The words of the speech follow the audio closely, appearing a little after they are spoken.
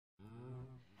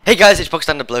Hey guys, it's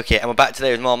BogStandardBloke here, and we're back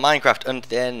today with more Minecraft Unto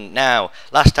the End. Now,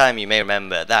 last time you may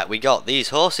remember that we got these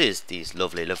horses, these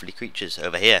lovely creatures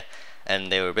over here, and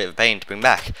they were a bit of a pain to bring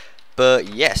back. But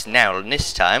yes, now,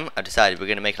 this time, I decided we're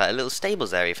going to make like a little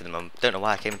stables area for them. I don't know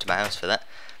why I came to my house for that.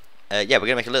 Yeah, we're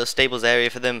going to make a little stables area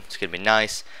for them. It's going to be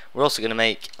nice. We're also going to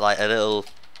make like a little,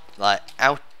 like,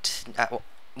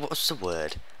 what's the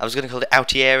word? I was going to call it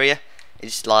outie area.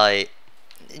 It's like,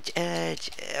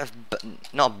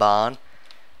 not a barn.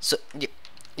 So,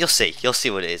 you'll see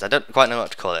what it is. I don't quite know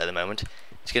what to call it at the moment.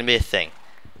 It's going to be a thing.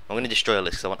 I'm going to destroy all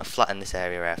this because I want to flatten this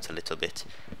area out a little bit.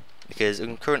 Because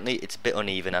currently it's a bit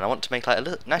uneven and I want to make like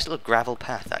a nice little gravel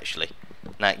path actually.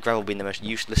 Like, gravel being the most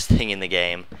useless thing in the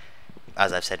game.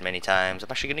 As I've said many times,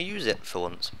 I'm actually going to use it for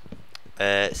once.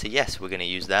 So yes, we're going to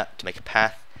use that to make a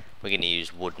path. We're going to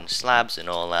use wooden slabs and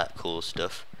all that cool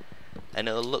stuff. And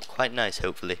it'll look quite nice,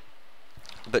 hopefully.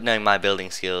 But knowing my building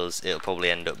skills, it'll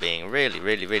probably end up being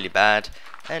really bad,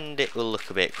 and it will look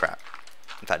a bit crap.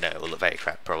 In fact, no, it will look very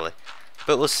crap, probably.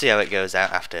 But we'll see how it goes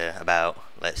out after about,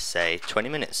 let's say, 20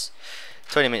 minutes.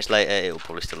 20 minutes later, it will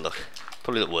probably still look,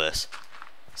 worse.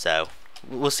 So,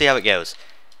 we'll see how it goes.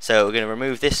 So, we're going to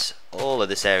remove all of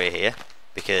this area here,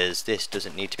 because this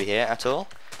doesn't need to be here at all.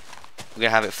 We're going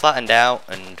to have it flattened out,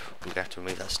 and we're going to have to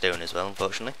remove that stone as well,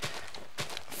 unfortunately.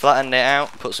 Flatten it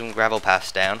out, put some gravel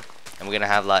paths down. And we're going to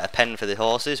have like a pen for the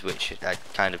horses, which I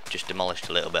kind of just demolished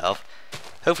a little bit of.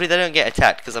 Hopefully they don't get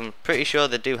attacked, because I'm pretty sure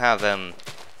they do have,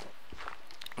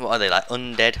 what are they, like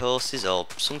undead horses or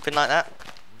something like that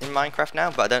in Minecraft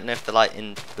now, but I don't know if they're like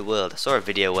in the world. I saw a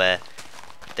video where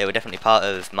they were definitely part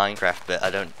of Minecraft, but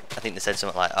I think they said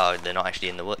something like, oh, they're not actually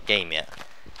in the game yet.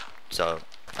 So,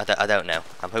 I don't know.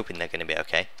 I'm hoping they're going to be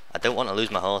okay. I don't want to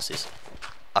lose my horses.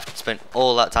 I've spent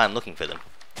all that time looking for them.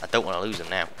 I don't want to lose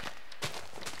them now.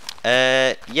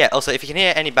 Yeah, also if you can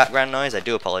hear any background noise, I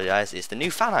do apologise. It's the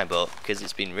new fan I bought because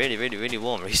it's been really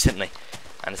warm recently,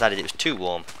 and I decided it was too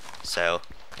warm. So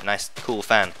a nice cool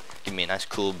fan, give me a nice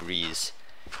cool breeze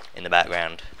in the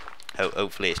background.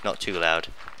 Hopefully it's not too loud.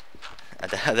 I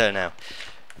don't know.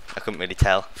 I couldn't really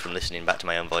tell from listening back to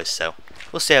my own voice, so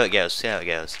we'll see how it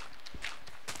goes.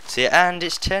 See, and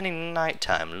it's turning night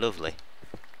time. Lovely.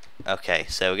 Okay,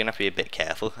 so we're gonna have to be a bit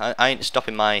careful. I ain't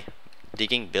stopping my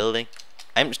building.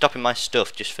 I'm stopping my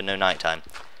stuff just for no night time.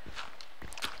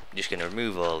 I'm just going to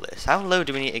remove all this. How low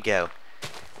do we need to go?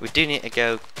 We do need to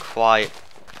go quite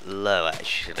low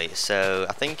actually. So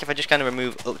I think if I just kind of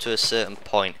remove up to a certain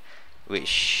point, which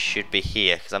should be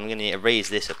here, because I'm going to need to raise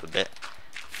this up a bit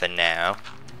for now.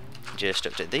 Just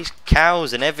up to these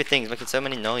cows and everything's making so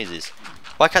many noises.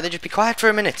 Why can't they just be quiet for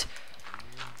a minute?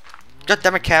 God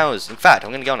damn it, cows. In fact,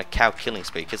 I'm going to go on a cow killing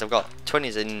spree because I've got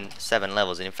 27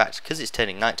 levels, and in fact, because it's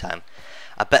turning night time,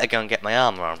 I better go and get my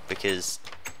armor on, because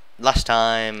last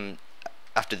time,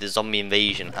 after the zombie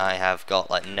invasion, I have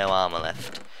got like no armor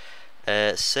left.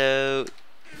 So,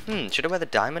 should I wear the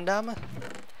diamond armor?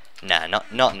 Nah,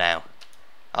 not now.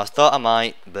 I thought I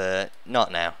might, but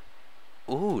not now.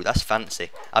 Ooh, that's fancy.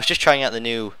 I was just trying out the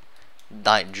new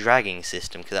like dragging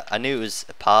system, because I knew it was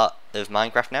a part of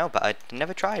Minecraft now, but I'd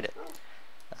never tried it.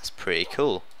 That's pretty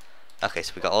cool. Okay,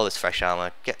 so we got all this fresh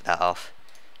armor. Get that off.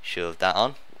 Shove that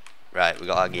on. Right, we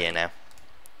got our gear now.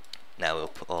 Now we'll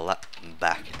put all that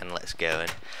back and let's go.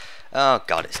 And oh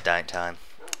god, it's night time.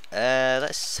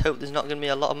 Let's hope there's not going to be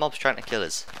a lot of mobs trying to kill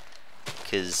us,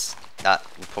 because that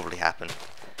will probably happen.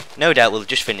 No doubt we'll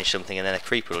just finish something and then a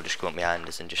creeper will just come up behind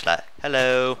us and just like,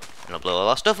 hello, and it'll blow all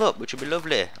our stuff up, which will be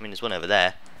lovely. I mean, there's one over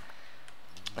there.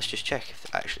 Let's just check if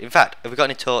actually, in fact, have we got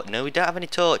any torch? No, we don't have any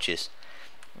torches.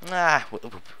 Ah,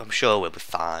 I'm sure we'll be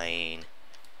fine.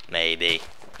 Maybe.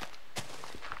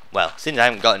 Well, since I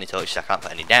haven't got any torches, I can't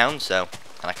put any down, so,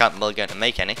 and I can't bother going to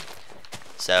make any.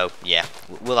 So, yeah,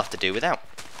 we'll have to do without.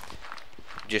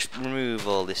 Just remove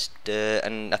all this dirt,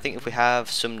 and I think if we have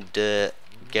some dirt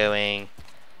going,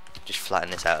 just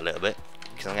flatten this out a little bit,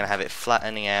 because I'm going to have it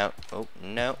flattening out. Oh,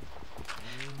 no.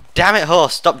 Damn it,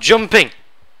 horse, stop jumping!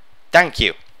 Thank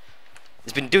you.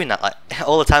 It's been doing that like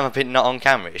all the time I've been not on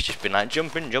camera. It's just been like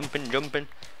jumping.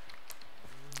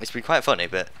 It's been quite funny,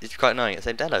 but it's quite annoying at the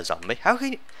same time. Hello, zombie. How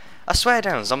can you... I swear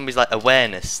down, zombies like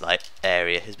awareness like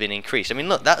area has been increased. I mean,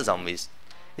 look, that zombie's...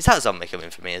 Is that zombie coming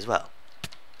for me as well?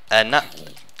 And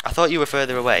that... I thought you were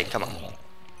further away. Come on.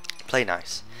 Play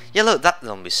nice. Yeah, look, that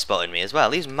zombie's spotting me as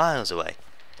well. He's miles away.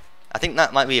 I think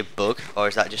that might be a bug, or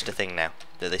is that just a thing now,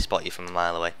 that they spot you from a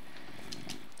mile away?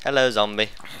 Hello, zombie.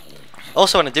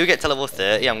 Also, when I do get to level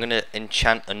 30, I'm going to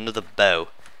enchant another bow.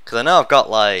 Because I know I've got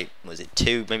like, what is it,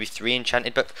 2, maybe 3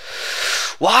 enchanted, but...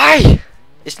 Why?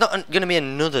 It's not going to be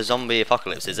another zombie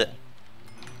apocalypse, is it?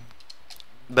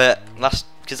 But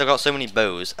because I've got so many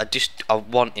bows, I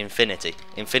want infinity.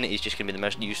 Infinity is just going to be the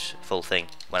most useful thing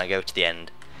when I go to the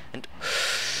end. And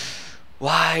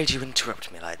why do you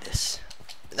interrupt me like this?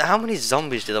 How many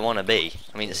zombies do there want to be?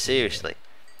 I mean, seriously.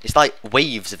 It's like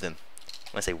waves of them.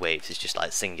 When I say waves, it's just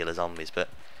like singular zombies. But,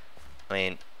 I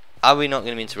mean, are we not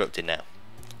going to be interrupted now?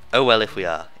 Oh well, if we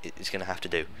are, it's going to have to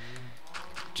do.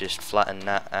 Just flatten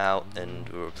that out and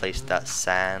we'll replace that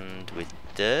sand with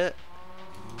dirt.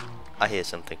 I hear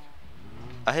something.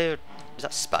 Is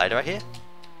that a spider I hear?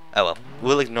 Oh well,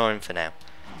 we'll ignore him for now.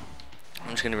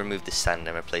 I'm just going to remove this sand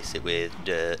and replace it with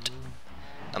dirt.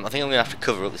 I think I'm going to have to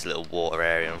cover up this little water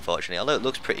area, unfortunately, although it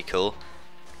looks pretty cool.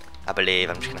 I believe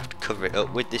I'm just going to have to cover it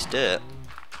up with this dirt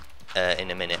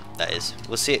in a minute, that is.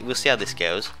 We'll see how this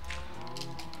goes.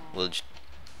 We'll just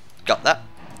got that,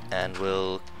 and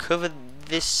we'll cover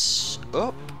this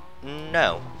up.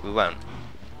 No, we won't.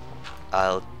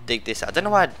 I'll dig this out. I don't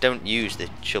know why I don't use the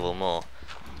shovel more.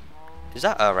 Is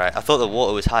that alright? I thought the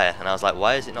water was higher, and I was like,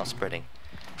 why is it not spreading?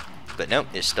 But no,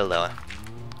 it's still lower.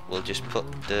 We'll just put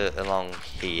dirt along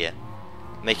here.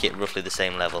 Make it roughly the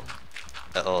same level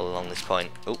all along this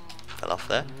point. Oh, fell off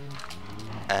there.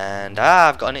 And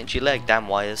I've got an itchy leg, damn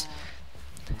wires.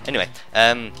 Anyway,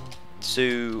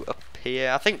 so up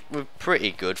here, I think we're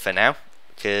pretty good for now,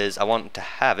 because I want to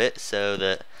have it so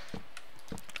that,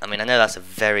 I mean, I know that's a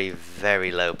very,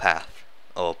 very low path,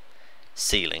 or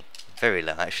ceiling, very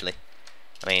low actually.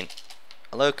 I mean,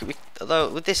 although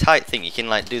with this height thing, you can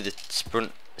like do the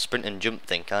sprint and jump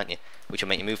thing, can't you? Which will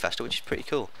make you move faster, which is pretty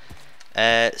cool.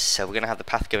 So we're gonna have the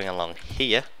path going along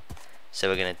here. So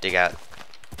we're gonna dig out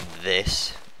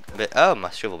this. But oh, my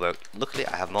shovel broke. Luckily,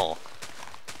 I have more.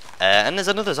 And there's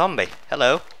another zombie.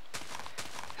 Hello.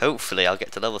 Hopefully, I'll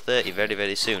get to level 30 very,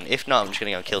 very soon. If not, I'm just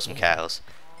gonna go and kill some cows.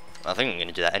 I think I'm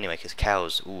gonna do that anyway, because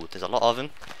cows. Ooh, there's a lot of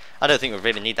them. I don't think we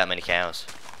really need that many cows.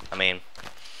 I mean,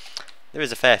 there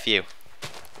is a fair few.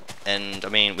 And I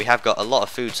mean, we have got a lot of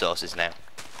food sources now.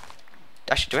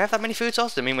 Actually, do we have that many food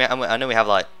sources? I mean, I know we have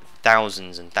like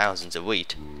thousands and thousands of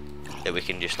wheat that we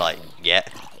can just like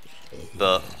get.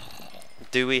 But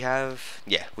do we have?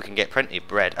 Yeah, we can get plenty of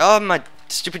bread. Oh my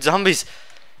stupid zombies!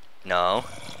 No,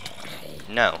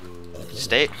 no,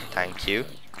 stay. Thank you.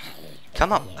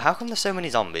 Come on. How come there's so many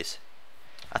zombies?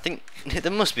 I think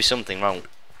there must be something wrong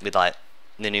with like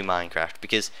the new Minecraft,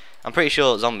 because I'm pretty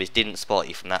sure zombies didn't spot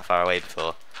you from that far away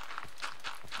before.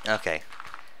 Okay.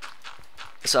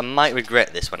 So I might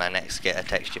regret this when I next get a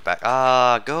texture pack.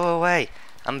 Ah, go away.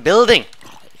 I'm building.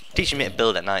 Teaching me to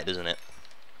build at night, doesn't it?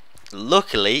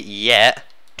 Luckily, yet,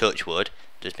 touch wood,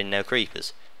 there's been no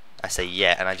creepers. I say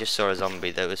yet, and I just saw a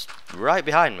zombie that was right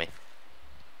behind me.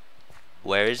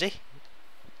 Where is he?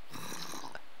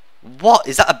 What?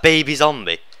 Is that a baby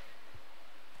zombie?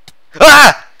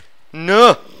 Ah!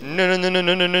 No! No, no, no, no,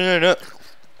 no, no, no, no.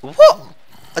 What?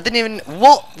 I didn't even...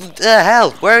 What the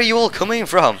hell? Where are you all coming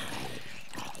from?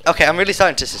 Okay, I'm really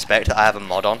starting to suspect that I have a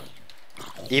mod on.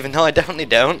 Even though I definitely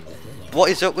don't.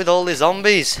 What is up with all the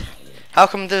zombies? How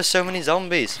come there's so many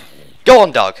zombies? Go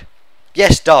on, dog!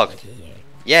 Yes, dog!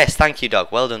 Yes, thank you, dog.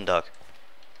 Well done, dog.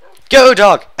 Go,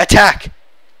 dog! Attack!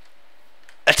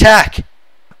 Attack!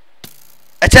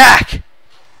 Attack!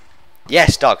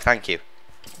 Yes, dog, thank you.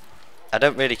 I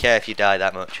don't really care if you die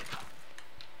that much.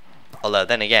 Although,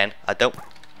 then again, I don't...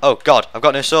 Oh, God, I've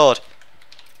got no sword.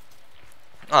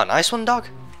 Oh, nice one, dog.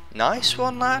 Nice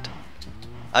one, lad.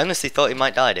 I honestly thought he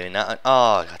might die doing that.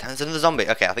 Oh, God, there's another zombie.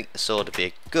 Okay, I think the sword would be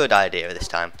a good idea this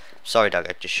time. Sorry, dog,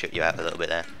 I just shut you out a little bit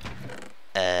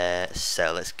there.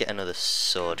 So, let's get another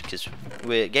sword, because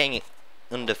we're getting it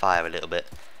under fire a little bit.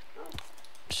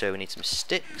 So, we need some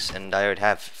sticks, and I already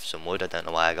have some wood. I don't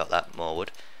know why I got that more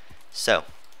wood. So,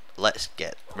 let's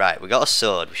get... Right, we got a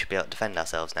sword. We should be able to defend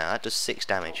ourselves now. That does 6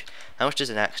 damage. How much does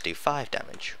an axe do? 5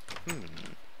 damage.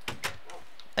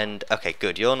 And, okay,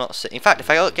 good. You're not... In fact, if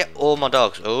I get all my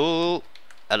dogs... Oh,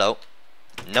 hello.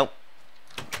 Nope.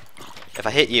 If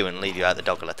I hit you and leave you out, the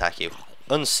dog will attack you.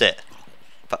 Unsit.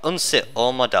 If I unsit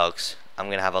all my dogs, I'm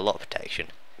going to have a lot of protection.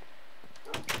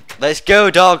 Let's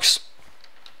go, dogs!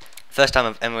 First time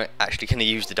I'm ever actually going to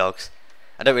use the dogs.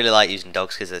 I don't really like using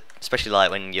dogs, because especially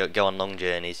like when you go on long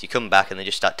journeys, you come back and they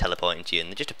just start teleporting to you, and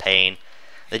they're just a pain.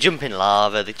 They jump in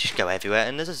lava, they just go everywhere,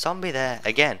 and there's a zombie there,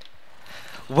 again.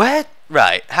 Where?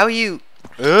 Right, how are you...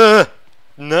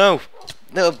 No!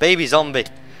 Little baby zombie.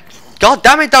 God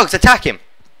damn it, dogs, attack him!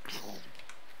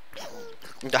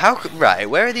 How... Right,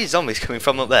 where are these zombies coming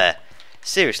from up there?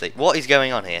 Seriously, what is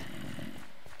going on here?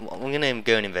 I'm going to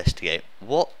go and investigate.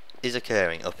 What is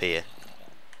occurring up here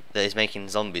that is making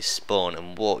zombies spawn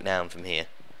and walk down from here?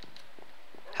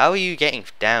 How are you getting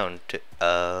down to...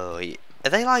 Oh, are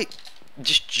they like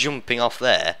just jumping off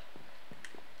there.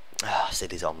 Ah,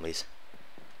 silly zombies.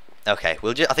 Okay,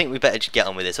 I think we better just get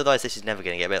on with this, otherwise this is never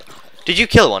going to get built. Did you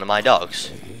kill one of my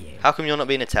dogs? How come you're not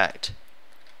being attacked?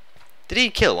 Did he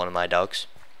kill one of my dogs?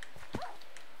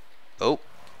 Oh,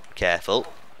 careful.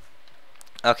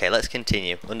 Okay, let's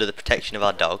continue under the protection of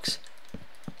our dogs.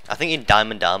 I think in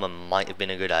diamond armor might have been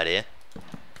a good idea.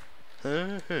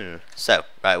 So,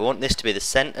 right, we want this to be the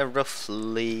centre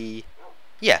roughly.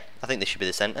 Yeah, I think this should be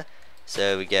the centre.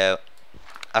 So we go.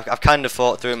 I've kind of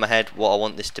thought through in my head what I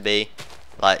want this to be,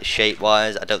 like shape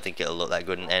wise. I don't think it'll look that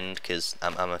good in end because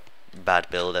I'm a bad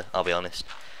builder, I'll be honest.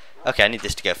 Okay, I need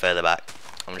this to go further back.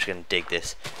 I'm just going to dig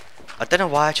this. I don't know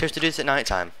why I chose to do this at night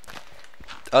time.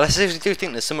 Oh, I seriously do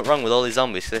think there's something wrong with all these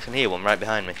zombies because I can hear one right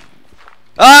behind me.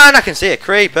 Ah, and I can see a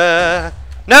creeper.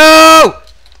 No!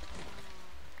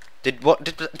 Did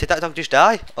that dog just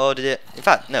die? Or did it? In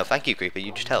fact, no, thank you, creeper,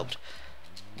 you just helped.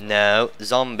 No,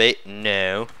 zombie,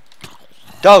 no.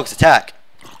 Dogs, attack!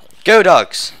 Go,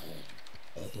 dogs!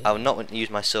 I will not want to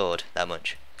use my sword that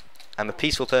much. I'm a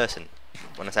peaceful person.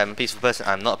 When I say I'm a peaceful person,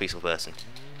 I'm not a peaceful person.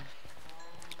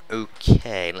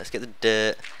 Okay, let's get the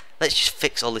dirt. Let's just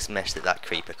fix all this mess that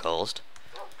creeper caused.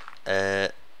 Oh,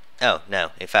 no,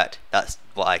 in fact, that's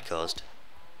what I caused.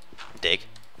 Dig.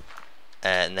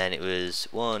 And then it was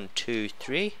 1, 2,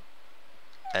 3.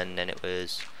 And then it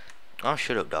was... Oh,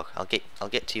 shut up, dog. I'll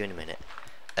get to you in a minute.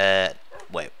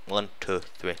 Wait, 1, 2,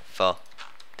 3, 4.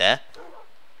 There.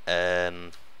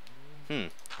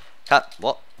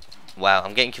 What? Wow,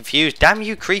 I'm getting confused. Damn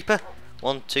you, creeper.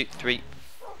 1, 2, 3,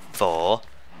 4.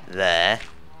 There.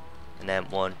 And then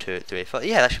 1, 2, 3, 4.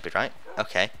 Yeah, that should be right.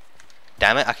 Okay.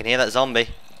 Damn it, I can hear that zombie.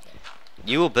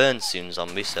 You will burn soon,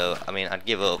 zombie, so, I mean, I'd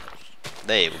give up.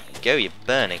 There you go, you're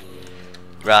burning.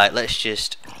 Right, let's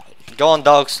just... Go on,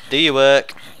 dogs, do your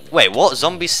work. Wait, what?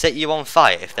 Zombies set you on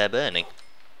fire if they're burning?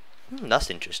 That's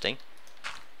interesting.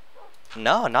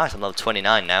 No, nice, I'm level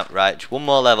 29 now. Right, just one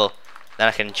more level. Then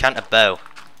I can enchant a bow.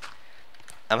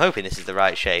 I'm hoping this is the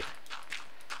right shape.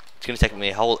 It's going to take me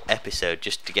a whole episode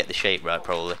just to get the shape right,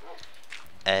 probably.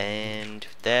 And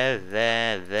there.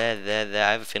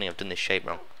 I have a feeling I've done this shape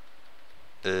wrong.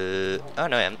 Oh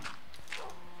no, I haven't.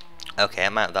 Okay,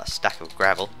 I'm out of that stack of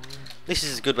gravel. This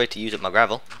is a good way to use up my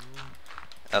gravel.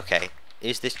 Okay,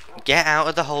 is this... Get out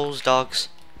of the holes, dogs.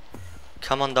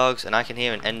 Come on, dogs, and I can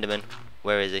hear an Enderman.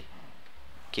 Where is he?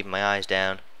 Keeping my eyes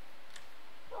down.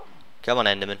 Come on,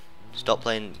 Enderman. Stop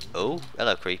playing... Oh,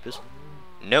 hello, creepers.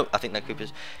 No, I think that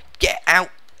creeper's... Get out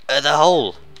of the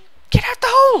hole! Get out the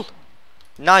hole!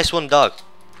 Nice one, dog.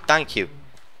 Thank you.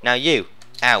 Now you,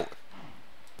 out.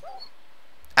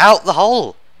 Out the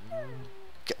hole!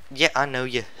 Yeah, I know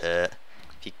you're hurt.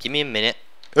 If you give me a minute...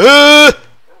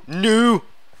 No!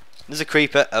 There's a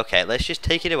creeper. Okay, let's just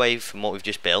take it away from what we've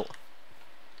just built.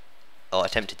 Or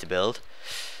attempted to build.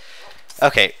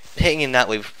 Okay, hitting in that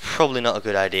way was probably not a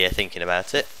good idea, thinking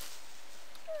about it.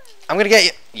 I'm gonna get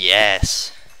you.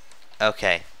 Yes.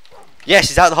 Okay. Yes,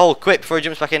 he's out the hole. Quick, before he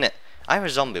jumps back in it. I'm a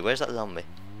zombie. Where's that zombie?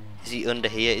 Is he under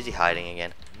here? Is he hiding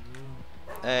again?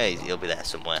 He'll be there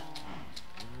somewhere.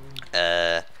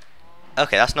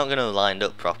 Okay, that's not gonna line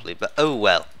up properly, but oh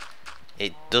well.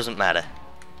 It doesn't matter.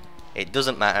 It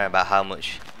doesn't matter about how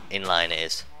much in line it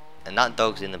is. And that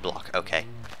dog's in the block. Okay.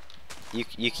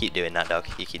 You keep doing that, dog.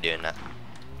 You keep doing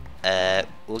that.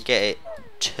 We'll get it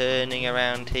turning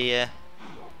around here.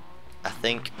 I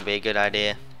think would be a good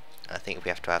idea. I think we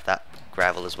have to have that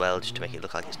gravel as well, just to make it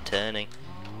look like it's turning.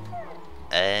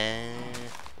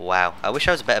 Wow. I wish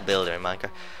I was a better builder in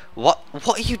Minecraft. What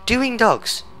are you doing,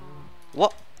 dogs?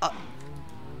 What?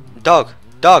 Dog.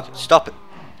 Dog. Stop it.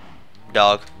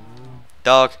 Dog.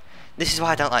 Dog. This is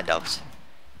why I don't like dogs.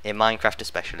 In Minecraft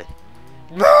especially.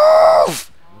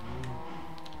 Move!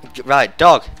 Right,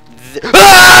 dog.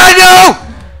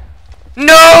 Ah, no!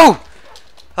 No!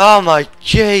 Oh my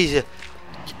Jesus.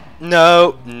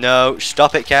 No, no.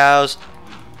 Stop it, cows.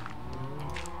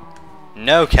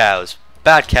 No cows.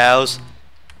 Bad cows.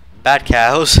 Bad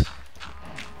cows.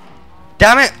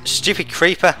 Damn it, stupid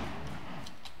creeper.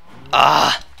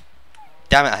 Ah.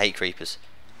 Damn it, I hate creepers.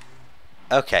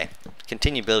 Okay,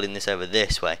 continue building this over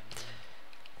this way.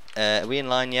 Are we in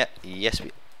line yet? Yes,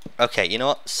 we... Okay, you know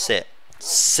what? Sit.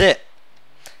 Sit!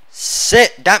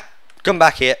 Sit! Damn! Come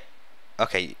back here.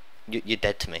 Okay, you're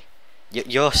dead to me.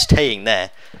 You're staying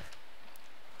there.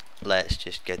 Let's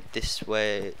just get this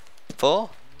way. 4.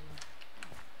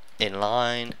 In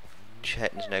line.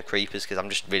 Check there's no creepers because I'm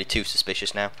just really too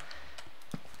suspicious now.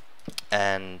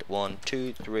 And 1,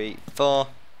 2, 3, 4.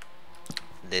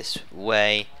 This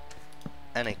way.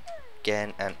 And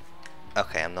again, and...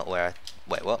 Okay, I'm not where I...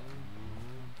 Wait, what?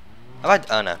 Have I...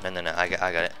 Oh, no, I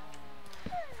got it.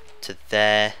 to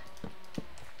there,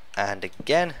 and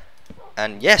again,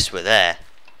 and yes, we're there.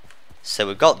 So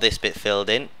we've got this bit filled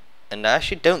in, and I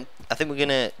actually don't. I think we're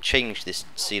gonna change this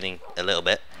ceiling a little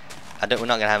bit. We're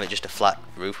not gonna have it just a flat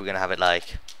roof. We're gonna have it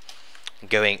like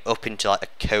going up into like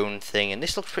a cone thing, and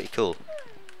this looks pretty cool.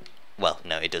 Well,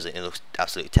 no, it doesn't. It looks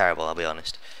absolutely terrible, I'll be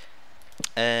honest.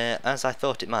 As I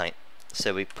thought it might.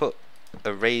 So we put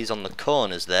a raise on the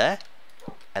corners there,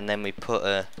 and then we put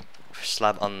a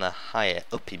slab on the higher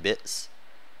uppy bits,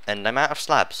 and I'm out of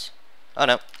slabs. Oh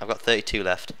no, I've got 32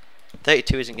 left.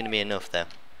 32 isn't going to be enough though.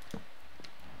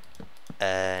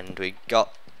 And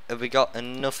have we got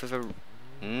enough of a,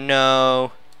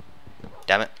 no,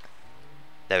 damn it.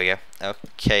 There we go.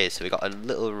 Okay, so we got a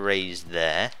little raise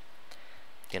there.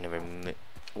 Gonna remove,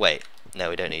 wait, no,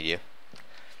 we don't need you.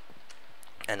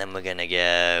 And then we're gonna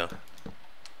go,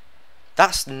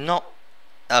 that's not,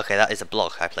 okay, that is a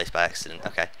block I placed by accident.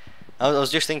 Okay, I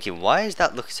was just thinking, why is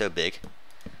that looking so big?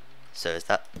 So is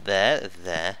that there,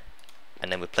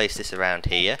 and then we place this around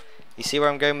here. You see where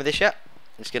I'm going with this yet?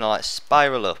 It's gonna like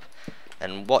spiral up,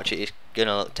 and watch it, it's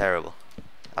gonna look terrible.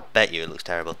 I bet you it looks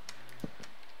terrible.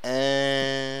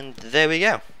 And there we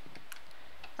go.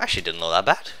 Actually doesn't look that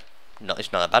bad.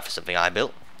 It's not that bad for something I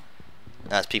built,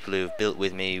 as people who've built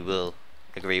with me will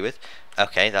agree with.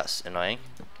 Okay, that's annoying.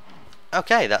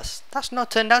 Okay, that's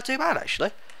not turned out too bad actually.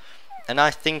 And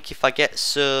I think if I get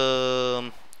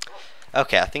some,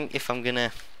 okay, I think if I'm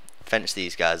gonna fence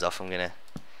these guys off, I'm gonna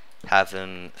have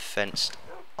them fenced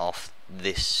off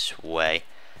this way.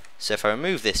 So if I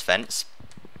remove this fence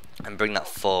and bring that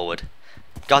forward,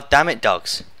 god damn it,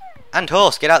 dogs and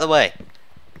horse, get out of the way.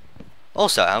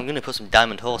 Also, I'm gonna put some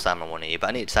diamond horse armor on one of you, but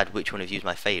I need to decide which one of you is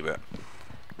my favourite.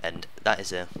 And that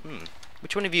is a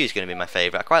which one of you is gonna be my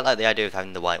favourite? I quite like the idea of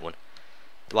having the white one.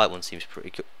 The white one seems pretty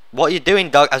cool. What are you doing,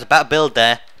 dog? I was about to build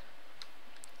there.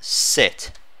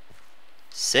 Sit.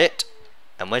 Sit.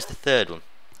 And where's the third one?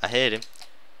 I heard him.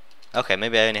 Okay,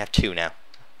 maybe I only have 2 now.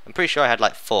 I'm pretty sure I had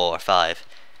like 4 or 5.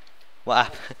 What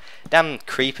happened? Damn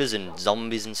creepers and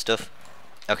zombies and stuff.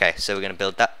 Okay, so we're going to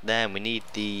build that there, and we need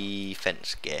the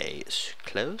fence gates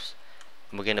close.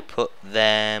 And we're going to put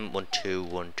them 1, 2,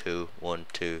 1, 2, 1,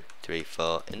 2, 3,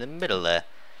 4 in the middle there.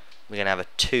 We're going to have a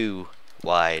 2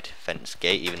 wide fence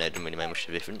gate, even though it doesn't really make much of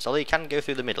a difference. Although you can go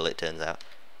through the middle, it turns out.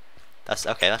 That's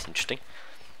okay, that's interesting.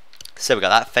 So we got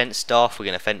that fenced off. We're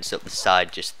going to fence up the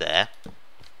side just there.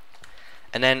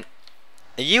 And then,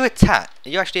 are you attached? Are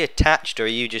you actually attached, or are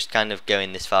you just kind of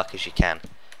going this far because you can?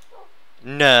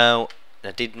 No,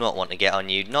 I did not want to get on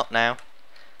you. Not now.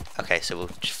 Okay, so we'll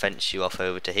just fence you off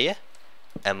over to here,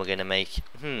 and we're going to make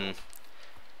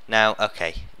Now,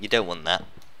 okay, you don't want that.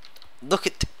 Look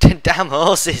at the damn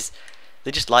horses.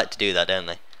 They just like to do that, don't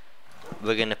they?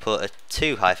 We're going to put a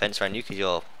 2 high fence around you because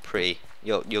you're pretty.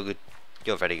 You're good.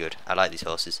 You're very good. I like these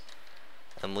horses,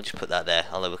 and we'll just put that there.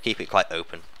 Although we'll keep it quite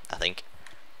open, I think,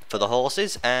 for the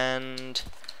horses. And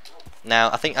now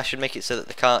I think I should make it so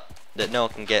that no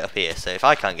one can get up here. So if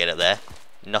I can't get up there,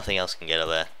 nothing else can get up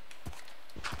there.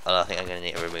 Although I think I'm going to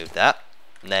need to remove that.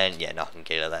 And then yeah, no one can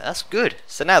get up there. That's good.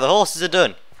 So now the horses are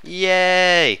done.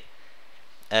 Yay!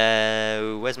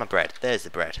 Where's my bread? There's the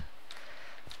bread.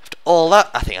 After all that,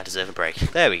 I think I deserve a break.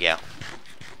 There we go.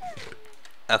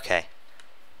 Okay.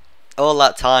 All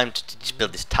that time to just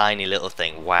build this tiny little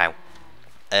thing. Wow.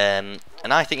 And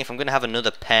I think if I'm going to have another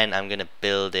pen, I'm going to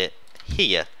build it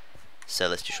here. So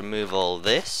let's just remove all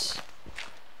this.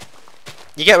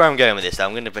 You get where I'm going with this.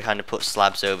 I'm going to kind of put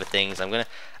slabs over things. I am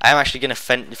actually going to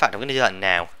fence. In fact, I'm going to do that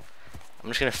now. I'm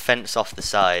just going to fence off the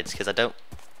sides because I don't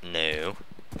know.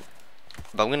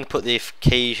 But I'm going to put the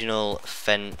occasional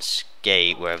fence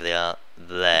gate wherever they are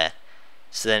there.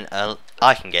 So then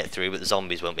I can get through, but the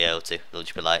zombies won't be able to. They'll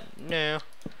just be like, no.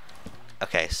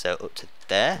 Okay, so up to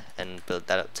there, and build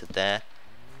that up to there.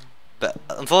 But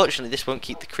unfortunately, this won't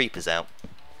keep the creepers out.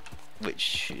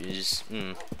 Which is,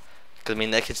 because I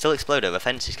mean, they can still explode over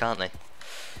fences, can't they?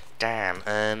 Damn.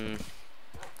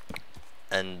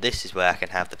 And this is where I can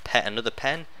have the another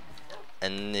pen.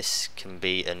 And this can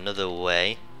be another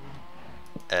way.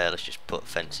 Let's just put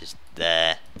fences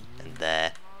there and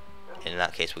there. In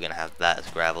that case, we're going to have that as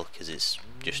gravel because it's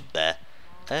just there.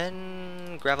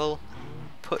 And gravel,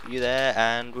 put you there,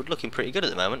 and we're looking pretty good at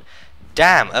the moment.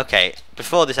 Damn, okay,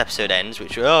 before this episode ends,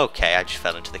 okay, I just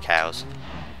fell into the cows.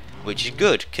 Which is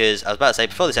good, because I was about to say,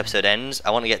 before this episode ends, I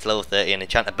want to get to level 30 and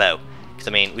enchant a bow. Because,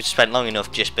 I mean, we've spent long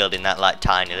enough just building that, like,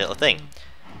 tiny little thing.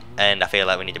 And I feel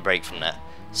like we need a break from that.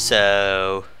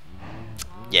 So,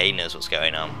 yeah, he knows what's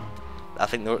going on. I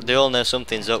think they all know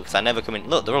something's up, because I never come in.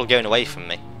 Look, they're all going away from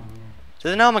me. Do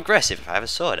they know I'm aggressive if I have a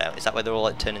sword out? Is that why they're all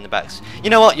like turning their backs?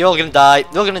 You know what? You're all gonna die.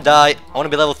 You're gonna die. I want to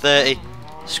be level 30.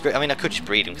 I mean, I could just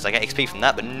breed him because I get XP from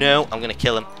that, but no, I'm gonna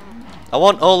kill him. I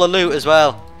want all the loot as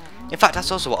well. In fact,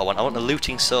 that's also what I want. I want a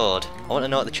looting sword. I want to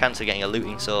know what the chance of getting a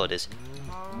looting sword is.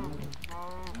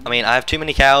 I mean, I have too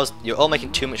many cows. You're all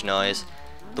making too much noise.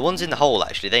 The ones in the hole,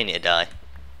 actually, they need to die.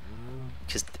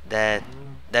 Because they're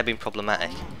being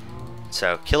problematic.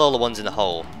 So, kill all the ones in the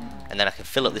hole. And then I can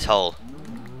fill up this hole.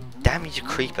 Damn you,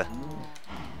 creeper.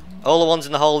 All the ones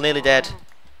in the hole nearly dead.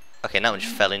 Okay, that one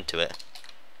just fell into it.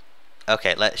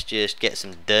 Okay, let's just get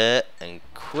some dirt and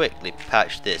quickly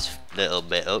patch this little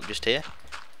bit up just here.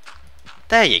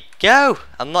 There you go!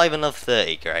 I'm not even level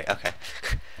 30, great, okay.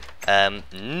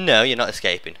 No, you're not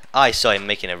escaping. I saw him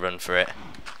making a run for it.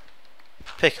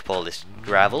 Pick up all this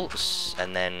gravel,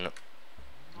 and then...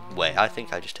 Wait, I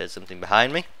think I just heard something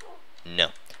behind me. No,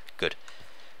 good.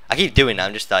 I keep doing that,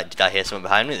 I'm just like, did I hear something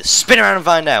behind me? Let's spin around and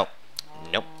find out!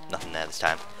 Nope, nothing there this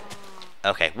time.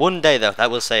 Okay, one day though,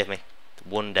 that will save me.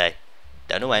 One day.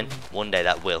 Don't know when, one day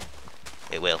that will.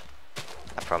 It will.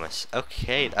 I promise.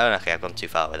 Okay, oh okay, I've gone too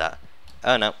far with that.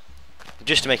 Oh no.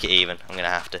 Just to make it even, I'm gonna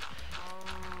have to.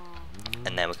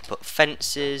 And then we can put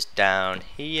fences down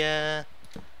here.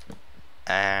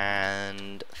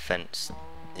 And fence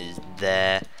is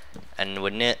there. And we're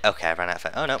near. Okay, I ran out of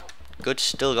fence. Oh no. Good,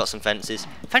 still got some fences.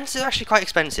 Fences are actually quite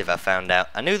expensive, I found out.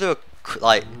 I knew they were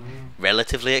like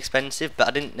relatively expensive, but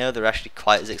I didn't know they're actually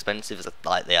quite as expensive as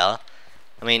like they are.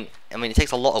 I mean, it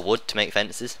takes a lot of wood to make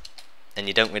fences, and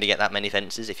you don't really get that many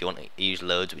fences if you want to use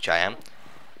loads, which I am.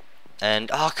 And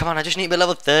oh come on, I just need to be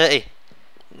level 30.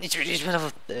 It's just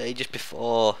level 30 just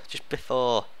before.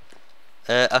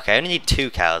 Okay, I only need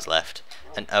 2 cows left.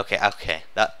 And okay,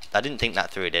 that I didn't think that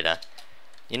through, did I?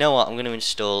 You know what? I'm going to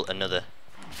install another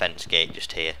fence gate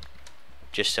just here,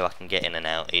 just so I can get in and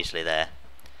out easily there.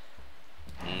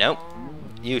 Nope,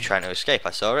 you trying to escape?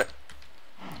 I saw it.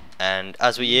 And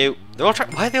as were you. They're all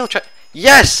trying. Why are they all trying?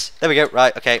 Yes, there we go.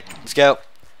 Right, okay, let's go.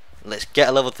 Let's get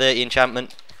a level 30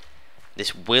 enchantment.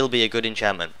 This will be a good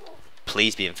enchantment.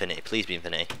 Please be infinity. Please be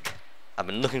infinity. I've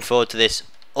been looking forward to this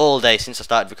all day since I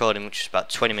started recording, which is about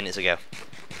 20 minutes ago.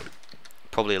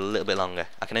 Probably a little bit longer.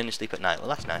 I can only sleep at night. Well,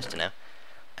 that's nice to know.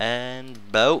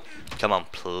 And bow. Come on,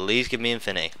 please give me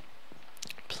infinity.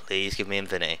 Please give me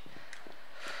infinity.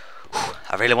 Whew,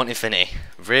 I really want infinity.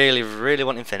 Really, really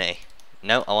want infinity.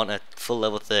 No, I want a full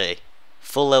level 30.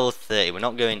 Full level 30. We're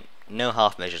not going no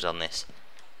half measures on this.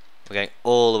 We're going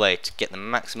all the way to get the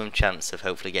maximum chance of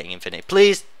hopefully getting infinity.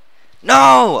 Please!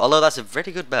 No! Although that's a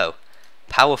very good bow.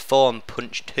 Power 4 and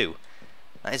punch 2.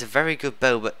 That is a very good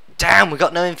bow, but damn, we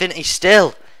got no infinity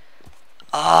still!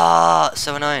 Ah,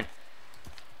 so annoying.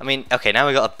 I mean, okay, now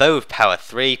we got a bow with power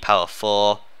 3, power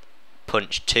 4,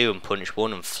 punch 2 and punch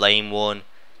 1 and flame 1.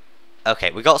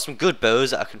 Okay, we got some good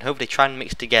bows that I can hopefully try and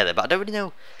mix together, but I don't really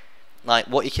know like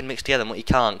what you can mix together and what you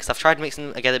can't, because I've tried mixing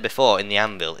them together before in the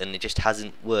anvil and it just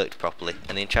hasn't worked properly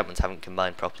and the enchantments haven't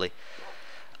combined properly.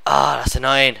 Ah, that's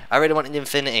annoying. I really wanted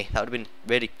infinity. That would have been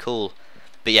really cool.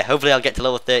 But yeah, hopefully I'll get to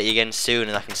level 30 again soon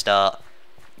and I can start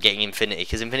getting infinity,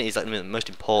 because infinity is like the most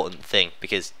important thing,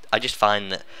 because I just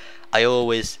find that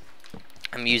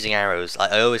I'm using arrows.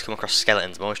 Like, I always come across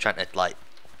skeletons. I'm always trying to like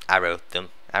arrow them,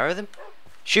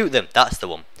 shoot them. That's the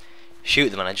one. Shoot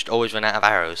them, and I just always run out of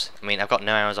arrows. I mean, I've got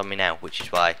no arrows on me now, which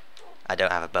is why I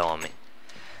don't have a bow on me.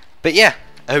 But yeah,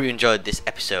 I hope you enjoyed this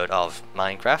episode of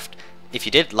Minecraft. If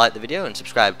you did, like the video and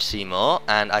subscribe to see more,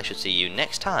 and I shall see you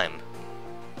next time.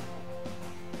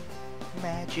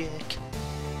 Magic.